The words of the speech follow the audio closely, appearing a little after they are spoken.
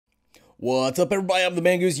What's up, everybody? I'm the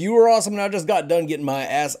Mangoose. You are awesome, and I just got done getting my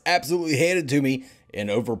ass absolutely handed to me in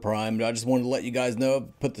Overprime. I just wanted to let you guys know,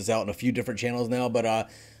 I've put this out in a few different channels now, but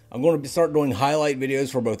I'm going to start doing highlight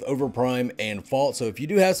videos for both Overprime and Fault. So if you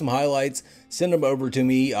do have some highlights, send them over to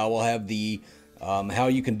me. I will have the how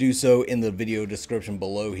you can do so in the video description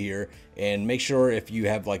below here. And make sure if you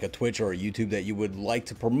have like a Twitch or a YouTube that you would like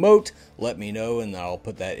to promote, let me know and I'll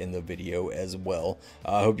put that in the video as well.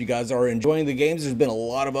 I hope you guys are enjoying the games. There's been a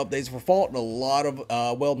lot of updates for Fault and a lot of,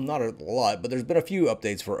 well, not a lot, but there's been a few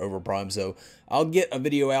updates for Overprime. So I'll get a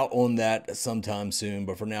video out on that sometime soon.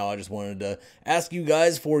 But for now, I just wanted to ask you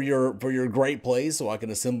guys for your great plays so I can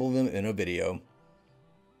assemble them in a video.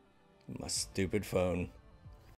 My stupid phone.